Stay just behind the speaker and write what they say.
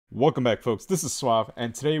Welcome back, folks. This is Suave,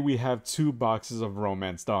 and today we have two boxes of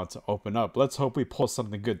Romance Dawn to open up. Let's hope we pull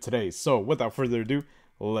something good today. So, without further ado,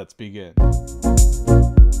 let's begin.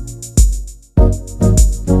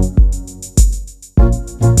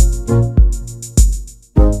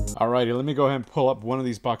 Alrighty, let me go ahead and pull up one of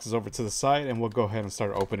these boxes over to the side, and we'll go ahead and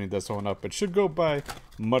start opening this one up. It should go by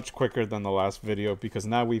much quicker than the last video, because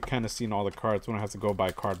now we've kind of seen all the cards. We don't have to go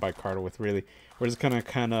by card with really. We're just gonna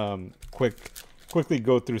kind of quickly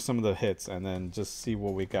go through some of the hits and then just see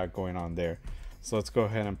what we got going on there. So let's go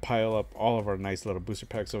ahead and pile up all of our nice little booster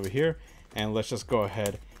packs over here, and let's just go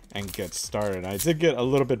ahead and get started. I did get a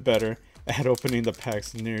little bit better at opening the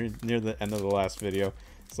packs near the end of the last video,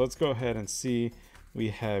 so let's go ahead and see. We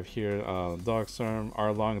have here Dogstorm,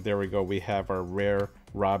 Arlong. There we go. We have our rare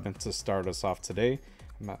Robin to start us off today.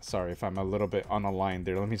 I'm not sorry if I'm a little bit unaligned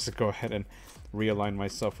there. Let me just go ahead and realign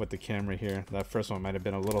myself with the camera here. That first one might have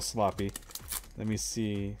been a little sloppy. Let me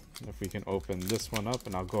see if we can open this one up,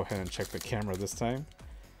 and I'll go ahead and check the camera this time.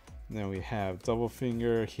 And then we have Double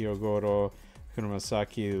Finger, Hyogoro,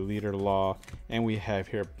 Kuromasaki, Leader Law, and we have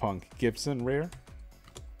here Punk Gibson rare.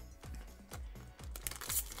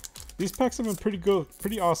 These packs have been pretty good,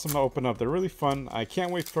 pretty awesome to open up. They're really fun. I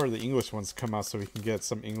can't wait for the English ones to come out so we can get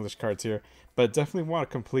some English cards here. But definitely want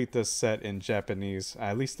to complete this set in Japanese,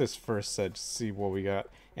 at least this first set, to see what we got.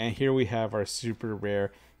 And here we have our super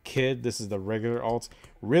rare Kid. This is the regular alt.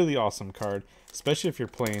 Really awesome card, especially if you're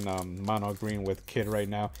playing mono green with Kid right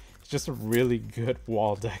now. It's just a really good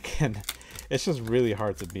wall deck, and it's just really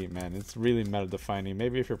hard to beat, man. It's really meta defining.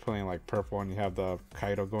 Maybe if you're playing like purple and you have the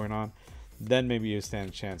Kaido going on, then maybe you stand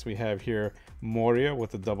a chance. We have here Moria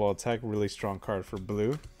with a double attack, really strong card for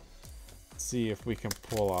blue. Let's see if we can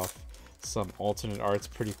pull off some alternate arts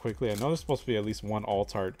pretty quickly. I know there's supposed to be at least one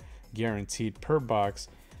alt art guaranteed per box,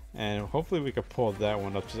 and hopefully we could pull that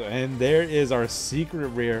one up. And there is our secret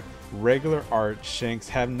rare regular art Shanks.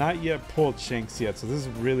 Have not yet pulled Shanks yet, so this is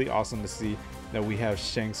really awesome to see that we have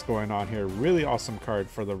Shanks going on here. Really awesome card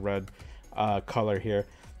for the red color here.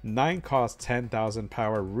 9 cost, 10,000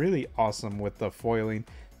 power. Really awesome with the foiling.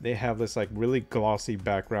 They have this like really glossy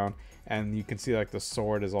background, and you can see like the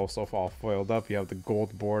sword is also all foiled up. You have the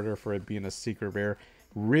gold border for it being a secret rare.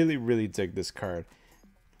 Really dig this card.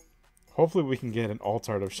 Hopefully we can get an alt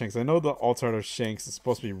art of Shanks. I know the alt art of Shanks is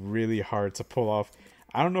supposed to be really hard to pull off.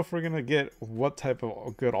 I don't know if we're gonna get what type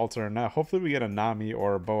of good alt art or not. Hopefully we get a Nami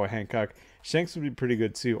or a Boa Hancock. Shanks would be pretty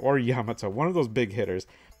good too, or Yamato, one of those big hitters,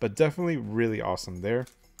 but definitely really awesome there.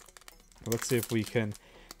 Let's see if we can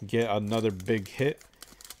get another big hit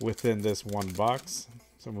within this one box.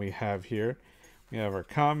 So we have here, we have our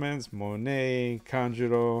comments, Monet,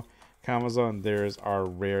 Kanjuro, Kamazo, and there's our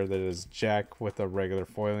rare that is Jack with a regular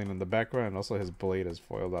foiling in the background, and also his blade is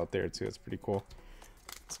foiled out there too. It's pretty cool.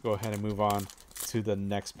 Let's go ahead and move on to the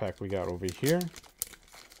next pack we got over here.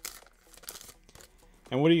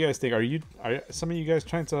 And what do you guys think? Are some of you guys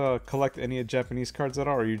trying to collect any Japanese cards at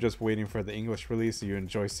all, or are you just waiting for the English release? Do you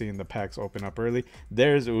enjoy seeing the packs open up early?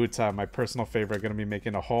 There's Uta, my personal favorite. Going to be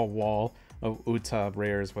making a whole wall of Uta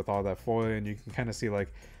rares with all that foil, and you can kind of see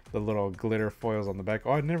like the little glitter foils on the back.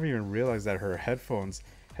 Oh, I never even realized that her headphones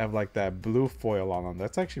have like that blue foil on them.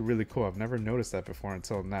 That's actually really cool. I've never noticed that before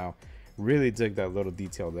until now. Really dig that little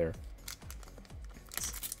detail there.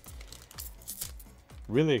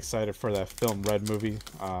 Really excited for that film Red movie.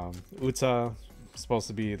 Uta supposed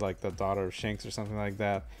to be like the daughter of Shanks or something like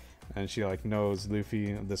that, and she like knows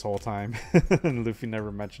Luffy this whole time and Luffy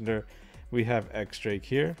never mentioned her. We have X-Drake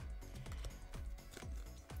here.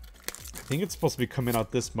 I think it's supposed to be coming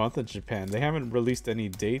out this month in Japan. They haven't released any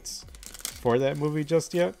dates for that movie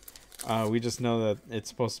just yet. We just know that it's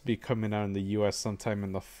supposed to be coming out in the US sometime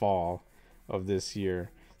in the fall of this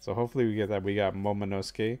year. So hopefully we get that. We got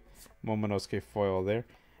Momonosuke foil there.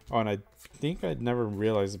 Oh, and I think I'd never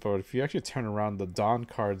realized it, but if you actually turn around, the Dawn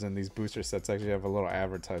cards in these booster sets actually have a little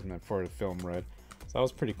advertisement for the film Red. So that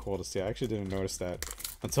was pretty cool to see. I actually didn't notice that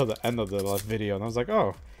until the end of the last video, and I was like,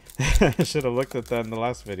 oh, I should have looked at that in the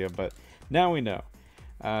last video, but now we know.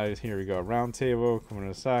 Here we go. Round Table,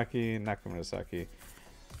 Kuromasaki, not Kuromasaki.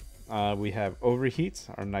 We have Overheat,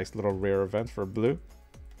 our nice little rare event for blue.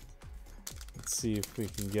 Let's see if we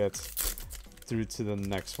can get through to the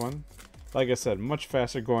next one. Like I said, much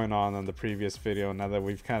faster going on than the previous video. Now that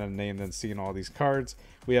we've kind of named and seen all these cards,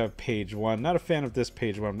 we have page 1. Not a fan of this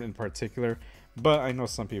page 1 in particular, but I know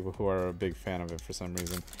some people who are a big fan of it for some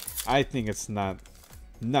reason. I think it's not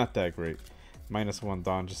that great. -1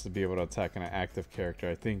 Dawn just to be able to attack an active character.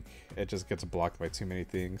 I think it just gets blocked by too many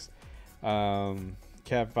things.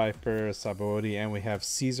 Cat Viper, Sabaody, and we have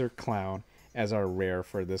Caesar Clown as our rare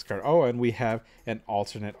for this card. Oh, and we have an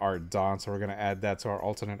alternate art Dawn, so we're going to add that to our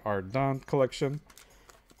alternate art Dawn collection.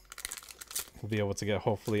 We'll be able to get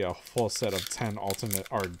hopefully a full set of 10 alternate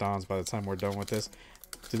art Dawns by the time we're done with this.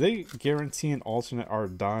 Do they guarantee an alternate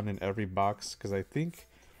art Dawn in every box? Because I think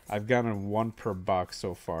I've gotten one per box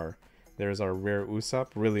so far. There's our rare Usopp,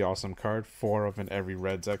 really awesome card, 4 of in every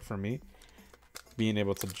red deck for me. Being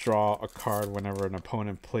able to draw a card whenever an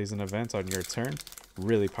opponent plays an event on your turn,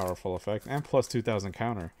 really powerful effect. And plus 2000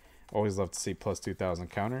 counter, always love to see plus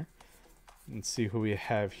 2000 counter. Let's see who we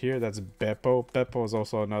have here. That's Beppo. Beppo is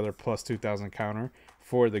also another plus 2000 counter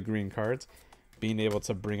for the green cards. Being able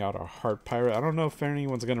to bring out a Heart Pirate. I don't know if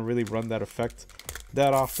anyone's going to really run that effect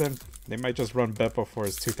that often. They might just run Beppo for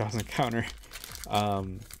his 2000 counter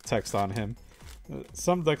text on him.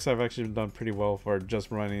 Some decks I've actually done pretty well for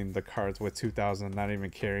just running the cards with 2000, not even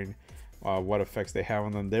caring what effects they have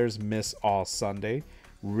on them. There's Miss All Sunday.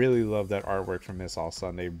 Really love that artwork from Miss All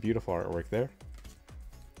Sunday. Beautiful artwork there.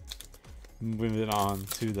 Moving on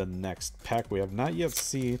to the next pack. We have not yet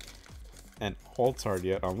seen an alt art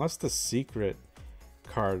yet, unless the secret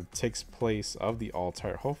card takes place of the alt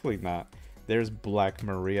art. Hopefully not. There's Black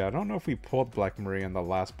Maria. I don't know if we pulled Black Maria in the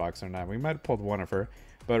last box or not. We might have pulled one of her,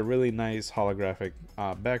 but a really nice holographic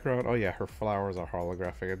background. Oh yeah, her flowers are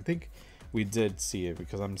holographic. I think we did see it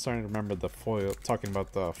because I'm starting to remember the foil, talking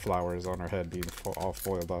about the flowers on her head being all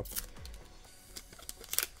foiled up.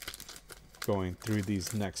 Going through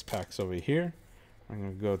these next packs over here. I'm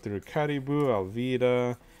going to go through Caribou,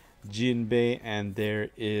 Alvida, Jinbei, and there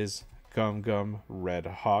is Gum Gum Red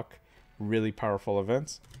Hawk. Really powerful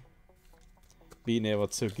events. Being able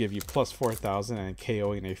to give you plus 4000 and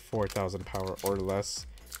KOing a 4000 power or less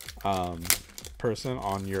person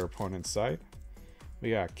on your opponent's side. We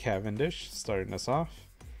got Cavendish starting us off.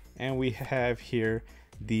 And we have here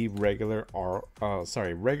the regular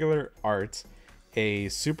art. A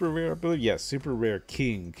super rare, I believe, yes, super rare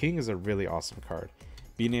King. King is a really awesome card.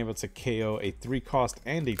 Being able to KO a 3-cost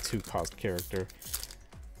and a 2-cost character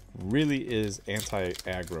really is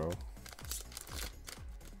anti-aggro.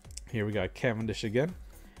 Here we got Cavendish again.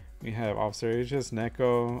 We have Officer Aegis,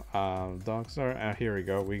 Neko, Dogstar. Here we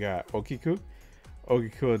go. We got Okiku.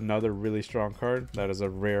 Okiku, another really strong card. That is a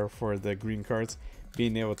rare for the green cards.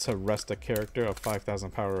 Being able to rest a character of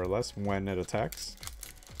 5000 power or less when it attacks.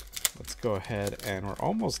 Let's go ahead, and we're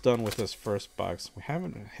almost done with this first box. We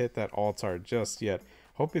haven't hit that alt art just yet,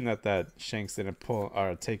 hoping that Shanks didn't pull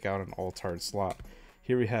or take out an alt art slot.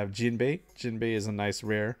 Here we have Jinbei. Jinbei is a nice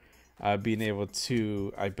rare. Being able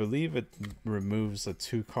to, I believe it removes a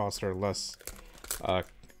 2-cost or less a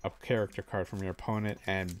character card from your opponent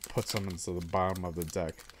and puts them into the bottom of the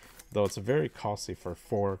deck. Though it's very costly for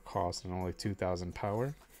 4 cost and only 2000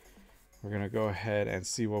 power. We're gonna go ahead and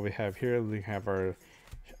see what we have here. We have our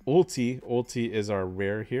Ulti. Ulti is our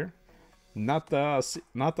rare here. Not the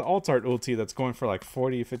alt art Ulti that's going for like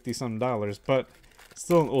 40, 50 some dollars, but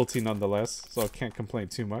still an Ulti nonetheless, so I can't complain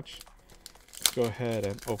too much. Let's go ahead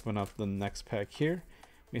and open up the next pack here.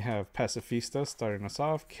 We have Pacifista starting us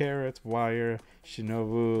off, Carrot, Wire,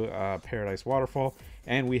 Shinobu, Paradise Waterfall,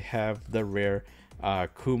 and we have the rare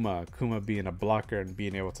Kuma. Kuma being a blocker and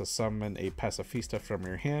being able to summon a Pacifista from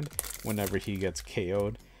your hand whenever he gets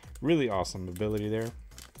KO'd. Really awesome ability there.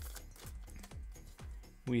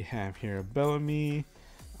 We have here Bellamy,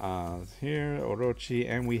 here Orochi,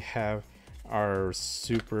 and we have our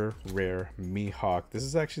super rare Mihawk. This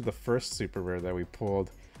is actually the first super rare that we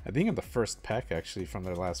pulled, I think in the first pack actually from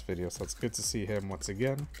their last video, so it's good to see him once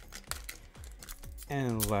again.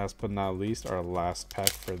 And last but not least, our last pack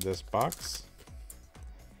for this box.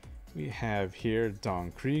 We have here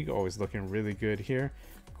Don Krieg, always looking really good here.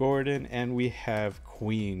 Gordon, and we have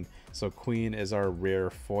Queen. So Queen is our rare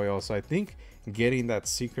foil. So I think getting that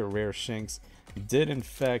secret rare Shanks did in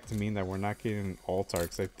fact mean that we're not getting alt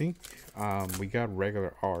art. I think we got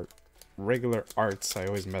regular arts. I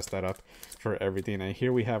always mess that up for everything. And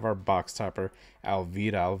here we have our box topper,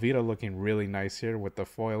 Alvida. Alvida looking really nice here with the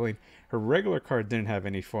foiling. Her regular card didn't have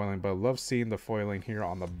any foiling, but I love seeing the foiling here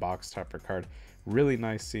on the box topper card. Really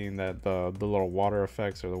nice seeing that the little water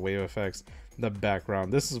effects or the wave effects, the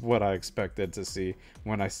background. This is what I expected to see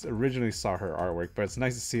when I originally saw her artwork, but it's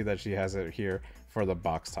nice to see that she has it here for the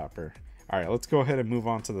box topper. All right, let's go ahead and move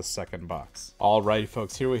on to the second box. All right,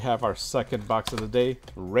 folks, here we have our second box of the day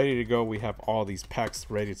ready to go. We have all these packs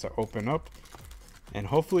ready to open up, and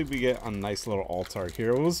hopefully we get a nice little alt art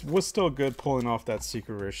here. It was still good pulling off that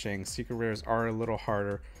secret rare Shang. Secret rares are a little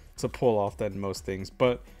harder to pull off than most things,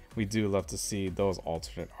 but we do love to see those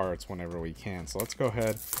alternate arts whenever we can. So let's go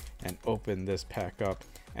ahead and open this pack up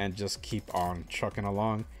and just keep on trucking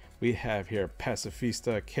along. We have here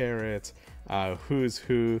Pacifista, Carrot, Who's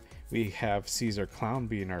Who. We have Caesar Clown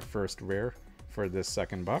being our first rare for this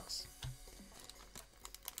second box.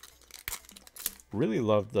 Really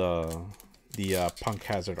love the Punk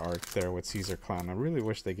Hazard arc there with Caesar Clown. I really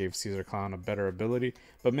wish they gave Caesar Clown a better ability,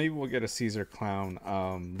 but maybe we'll get a Caesar Clown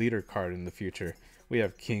leader card in the future. We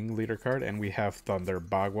have King leader card, and we have Thunder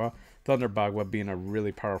Bagua. Thunder Bagua being a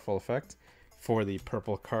really powerful effect for the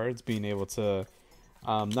purple cards, being able to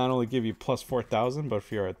not only give you plus 4,000, but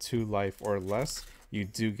if you're at 2 life or less, you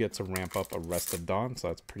do get to ramp up Arrested Dawn, so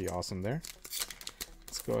that's pretty awesome there.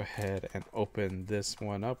 Let's go ahead and open this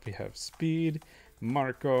one up. We have Speed,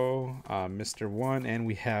 Marco, Mr. One, and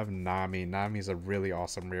we have Nami. Nami is a really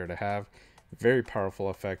awesome rare to have. Very powerful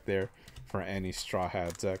effect there for any Straw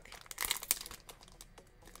Hat deck.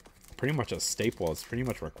 Pretty much a staple. It's pretty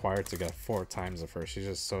much required to get 4 times the first. She's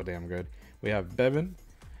just so damn good. We have Bevan,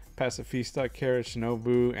 Pacifista, Carrot,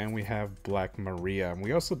 Shinobu, and we have Black Maria. And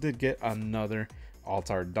we also did get another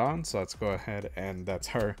Altar Dawn, so let's go ahead, and that's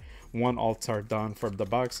our 1 Altar Dawn for the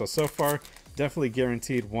box. So far, definitely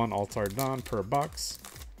guaranteed 1 Altar Dawn per box.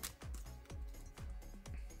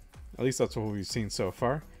 At least that's what we've seen so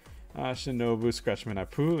far. Shinobu, Scratchman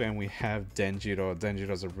Apu, and we have Denjiro.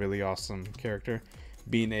 Denjiro's a really awesome character,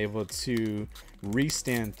 being able to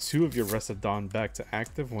restand 2 of your Arrested Dawn back to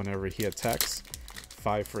active whenever he attacks.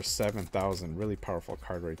 5 for 7,000. Really powerful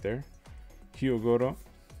card right there. Hyogoro.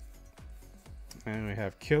 And we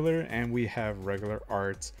have Killer, and we have regular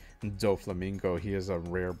art Doflamingo. He is a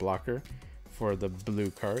rare blocker for the blue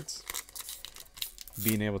cards.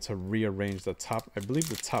 Being able to rearrange the top, I believe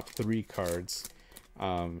the top 3 cards,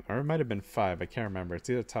 or it might have been 5, I can't remember. It's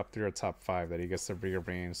either top 3 or top 5 that he gets to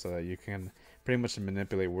rearrange so that you can pretty much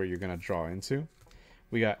manipulate where you're going to draw into.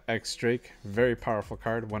 We got X Drake, very powerful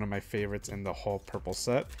card, one of my favorites in the whole purple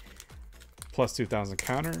set. Plus 2,000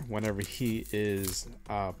 counter. Whenever he is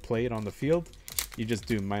played on the field, you just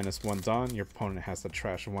do -1 Dawn. Your opponent has to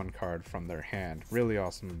trash 1 card from their hand. Really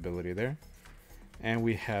awesome ability there. And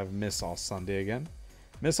we have Miss All Sunday again.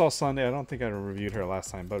 Miss All Sunday, I don't think I reviewed her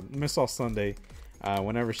last time, but Miss All Sunday,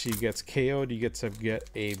 whenever she gets KO'd, you get to get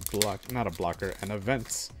a block, not a blocker, an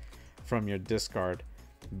event from your discard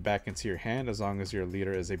back into your hand, as long as your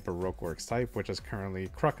leader is a Baroque Works type, which is currently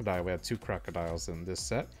Crocodile. We have 2 Crocodiles in this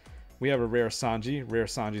set. We have a rare Sanji. Rare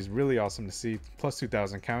Sanji is really awesome to see. Plus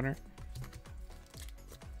 2,000 counter.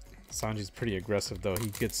 Sanji's pretty aggressive though. He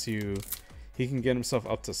can get himself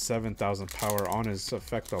up to 7,000 power on his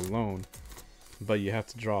effect alone, but you have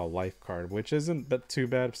to draw a life card, which isn't too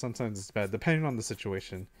bad. Sometimes it's bad, depending on the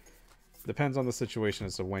situation. Depends on the situation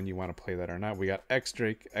as to when you want to play that or not. We got X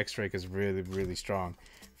Drake. X Drake is really, really strong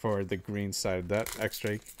for the green side. That X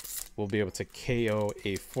Drake will be able to KO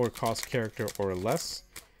a 4-cost character or less,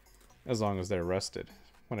 as long as they're rested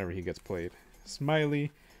whenever he gets played.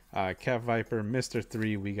 Smiley, Cat Viper, Mr.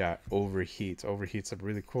 3, we got Overheat. Overheat's a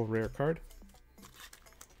really cool rare card.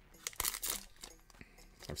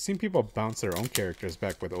 I've seen people bounce their own characters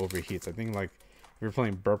back with Overheats. I think like if you're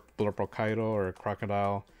playing Blurple Kaido or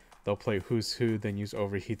Crocodile, they'll play Who's Who, then use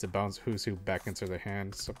Overheat to bounce Who's Who back into their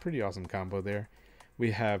hand. So pretty awesome combo there.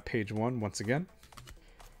 We have page 1 once again.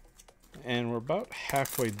 And we're about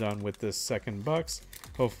halfway done with this second box.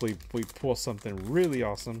 Hopefully we pull something really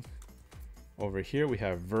awesome. Over here we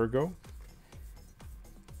have Virgo.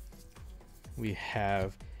 We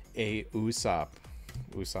have a Usopp.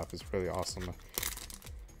 Usopp is really awesome.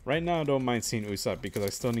 Right now I don't mind seeing Usopp because I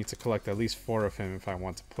still need to collect at least 4 of him if I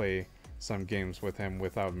want to play some games with him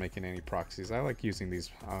without making any proxies. I like using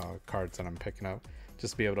these cards that I'm picking up,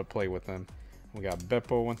 just to be able to play with them. We got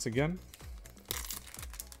Beppo once again.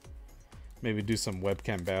 Maybe do some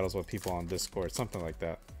webcam battles with people on Discord, something like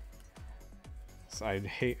that. So I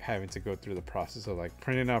hate having to go through the process of like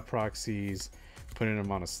printing out proxies, putting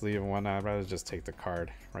them on a sleeve and whatnot. I'd rather just take the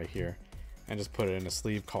card right here and just put it in a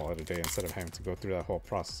sleeve, call it a day, instead of having to go through that whole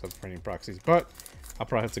process of printing proxies. But I'll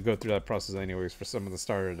probably have to go through that process anyways for some of the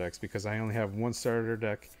starter decks, because I only have 1 starter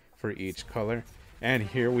deck for each color. And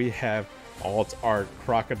here we have Alt Art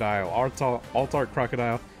Crocodile. Alt Art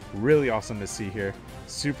Crocodile, really awesome to see here.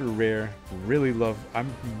 Super rare, really love.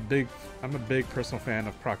 I'm a big personal fan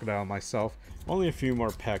of Crocodile myself. Only a few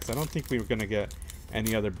more packs. I don't think we were gonna get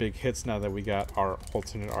any other big hits now that we got our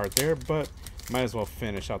alternate art there, but might as well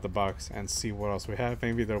finish out the box and see what else we have.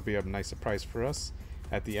 Maybe there'll be a nice surprise for us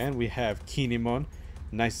at the end. We have Kinemon.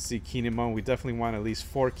 Nice to see Kinemon. We definitely want at least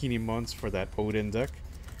 4 Kinemons for that Odin deck.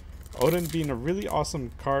 Odin being a really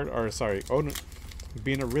awesome card, or sorry, Odin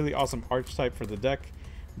being a really awesome archetype for the deck,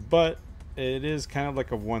 but it is kind of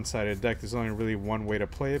like a one-sided deck. There's only really one way to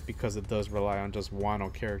play it because it does rely on just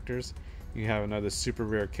Wano characters You have another super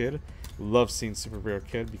rare kid. Love seeing super rare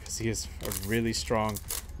kid because he is a really strong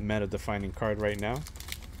meta defining card right now.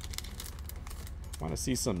 Want to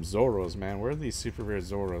see some Zoros, man. Where are these super rare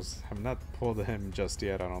Zoros? Have not pulled him just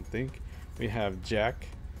yet, I don't think. We have Jack.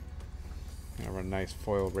 We have a nice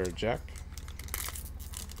foil rare Jack.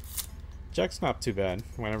 Jack's not too bad.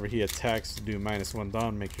 Whenever he attacks, do -1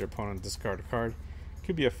 down, make your opponent discard a card.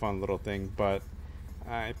 Could be a fun little thing, but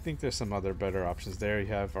I think there's some other better options there. You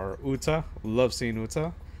have our Uta. Love seeing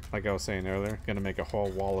Uta. Like I was saying earlier, gonna make a whole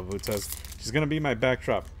wall of Utas. She's gonna be my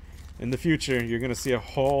backdrop. In the future, you're gonna see a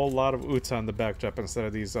whole lot of Uta on the backdrop instead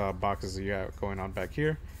of these boxes you got going on back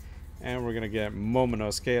here. And we're gonna get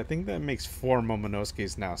Momonosuke. I think that makes 4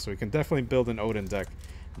 Momonosukes now, so we can definitely build an Odin deck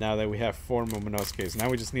now that we have 4 Momonosukes. Now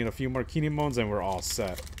we just need a few more Kinemons and we're all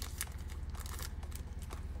set.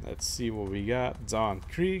 Let's see what we got. Dawn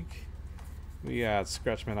Krieg. We got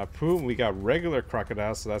Scratchman Apu. We got regular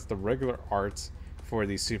crocodile, so that's the regular art for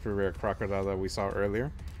the super rare crocodile that we saw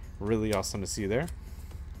earlier. Really awesome to see there.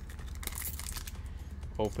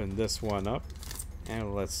 Open this one up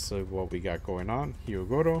and let's see what we got going on.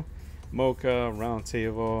 Hyogoro, Mocha, Round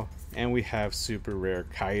Table, and we have super rare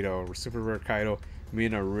Kaido. Super rare Kaido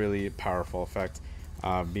being a really powerful effect,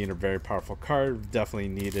 being a very powerful card, definitely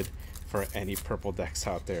needed for any purple decks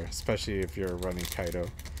out there, especially if you're running Kaido.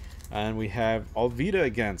 And we have Alvida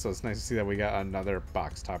again, so it's nice to see that we got another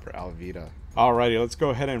box topper Alvida. Alrighty, let's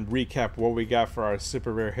go ahead and recap what we got for our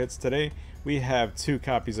super rare hits today. We have 2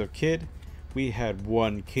 copies of Kid. We had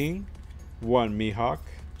 1 King, 1 Mihawk,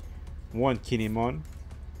 1 Kinemon,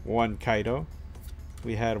 1 Kaido.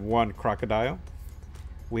 We had 1 Crocodile.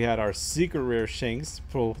 We had our secret rare Shanks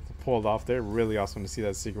pulled off there. Really awesome to see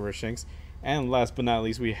that secret rare Shanks. And last but not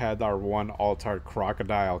least, we had our 1 Altart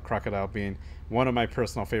Crocodile. Crocodile being one of my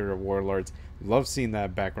personal favorite warlords. Love seeing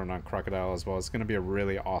that background on Crocodile as well. It's going to be a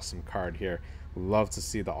really awesome card here. Love to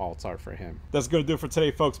see the Altart for him. That's going to do it for today,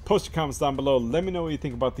 folks. Post your comments down below. Let me know what you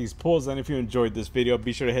think about these pulls. And if you enjoyed this video,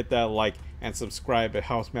 be sure to hit that like and subscribe. It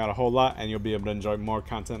helps me out a whole lot. And you'll be able to enjoy more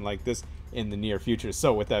content like this in the near future.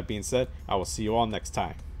 So with that being said, I will see you all next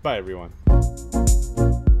time. Bye, everyone.